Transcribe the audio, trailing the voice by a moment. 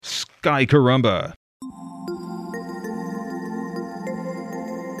Sky Caramba!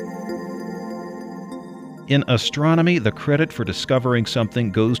 In astronomy, the credit for discovering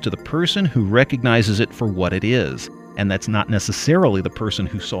something goes to the person who recognizes it for what it is, and that's not necessarily the person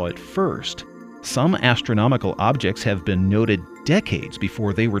who saw it first. Some astronomical objects have been noted decades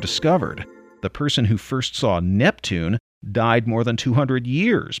before they were discovered. The person who first saw Neptune died more than 200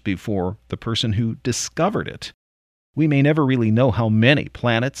 years before the person who discovered it. We may never really know how many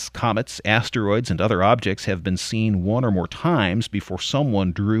planets, comets, asteroids, and other objects have been seen one or more times before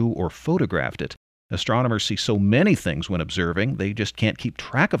someone drew or photographed it. Astronomers see so many things when observing, they just can't keep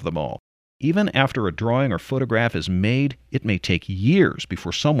track of them all. Even after a drawing or photograph is made, it may take years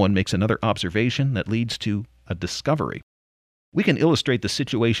before someone makes another observation that leads to a discovery. We can illustrate the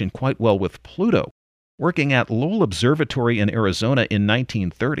situation quite well with Pluto. Working at Lowell Observatory in Arizona in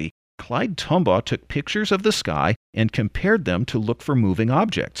 1930, Clyde Tombaugh took pictures of the sky and compared them to look for moving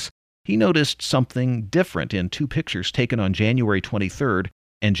objects. He noticed something different in two pictures taken on January 23rd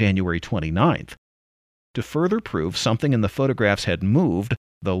and January 29th. To further prove something in the photographs had moved,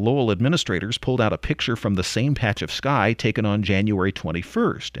 the Lowell administrators pulled out a picture from the same patch of sky taken on January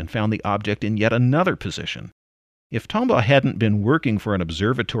 21st and found the object in yet another position. If Tombaugh hadn't been working for an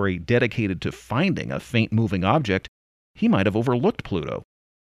observatory dedicated to finding a faint moving object, he might have overlooked Pluto.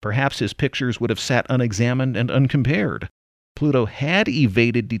 Perhaps his pictures would have sat unexamined and uncompared. Pluto had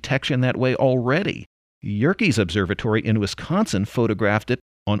evaded detection that way already. Yerkes Observatory in Wisconsin photographed it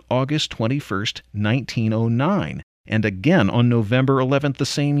on August 21, 1909, and again on November 11th the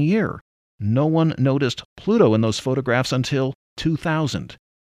same year. No one noticed Pluto in those photographs until 2000.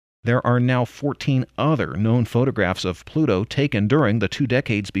 There are now 14 other known photographs of Pluto taken during the 2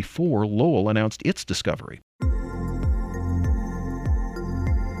 decades before Lowell announced its discovery.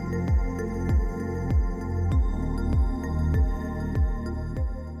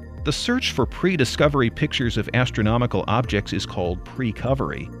 The search for pre-discovery pictures of astronomical objects is called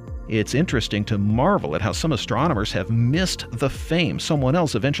precovery. It's interesting to marvel at how some astronomers have missed the fame someone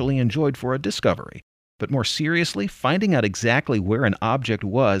else eventually enjoyed for a discovery. But more seriously, finding out exactly where an object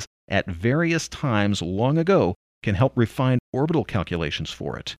was at various times long ago can help refine orbital calculations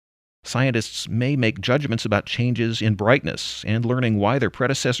for it. Scientists may make judgments about changes in brightness, and learning why their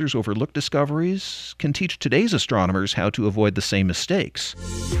predecessors overlooked discoveries can teach today's astronomers how to avoid the same mistakes.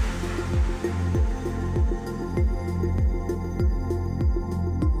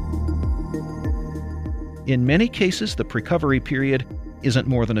 In many cases, the precovery period isn't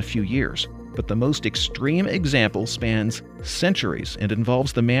more than a few years, but the most extreme example spans centuries and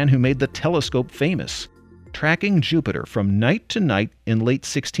involves the man who made the telescope famous. Tracking Jupiter from night to night in late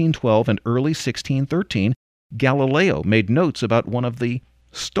 1612 and early 1613, Galileo made notes about one of the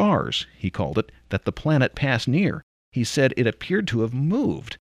stars, he called it, that the planet passed near. He said it appeared to have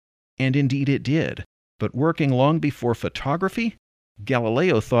moved. And indeed it did. But working long before photography,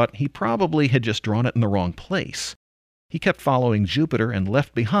 Galileo thought he probably had just drawn it in the wrong place. He kept following Jupiter and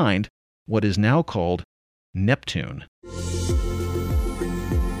left behind what is now called Neptune.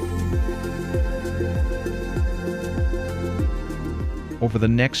 Over the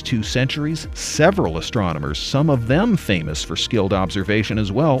next 2 centuries, several astronomers, some of them famous for skilled observation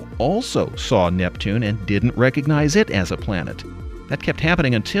as well, also saw Neptune and didn't recognize it as a planet. That kept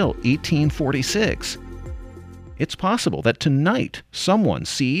happening until 1846. It's possible that tonight someone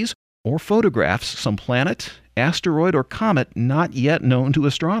sees or photographs some planet, asteroid, or comet not yet known to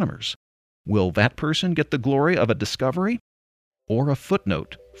astronomers. Will that person get the glory of a discovery or a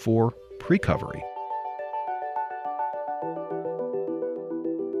footnote for precovery?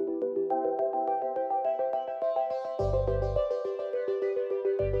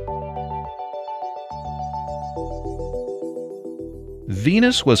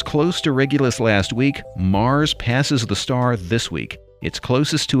 Venus was close to Regulus last week. Mars passes the star this week. It's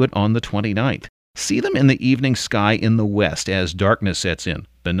closest to it on the 29th. See them in the evening sky in the west as darkness sets in.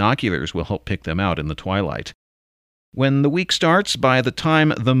 Binoculars will help pick them out in the twilight. When the week starts, by the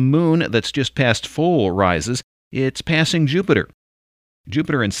time the moon that's just past full rises, it's passing Jupiter.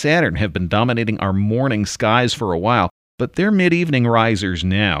 Jupiter and Saturn have been dominating our morning skies for a while, but they're mid-evening risers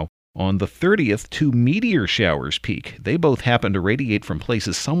now. On the 30th, 2 meteor showers peak. They both happen to radiate from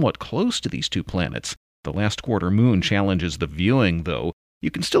places somewhat close to these 2 planets. The last quarter moon challenges the viewing, though.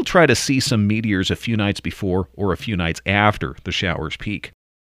 You can still try to see some meteors a few nights before or a few nights after the showers peak.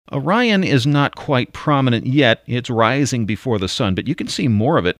 Orion is not quite prominent yet. It's rising before the sun, but you can see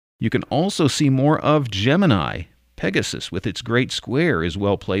more of it. You can also see more of Gemini. Pegasus, with its great square, is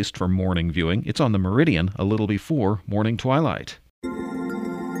well placed for morning viewing. It's on the meridian a little before morning twilight.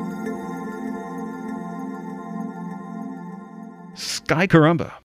 Sky Caramba!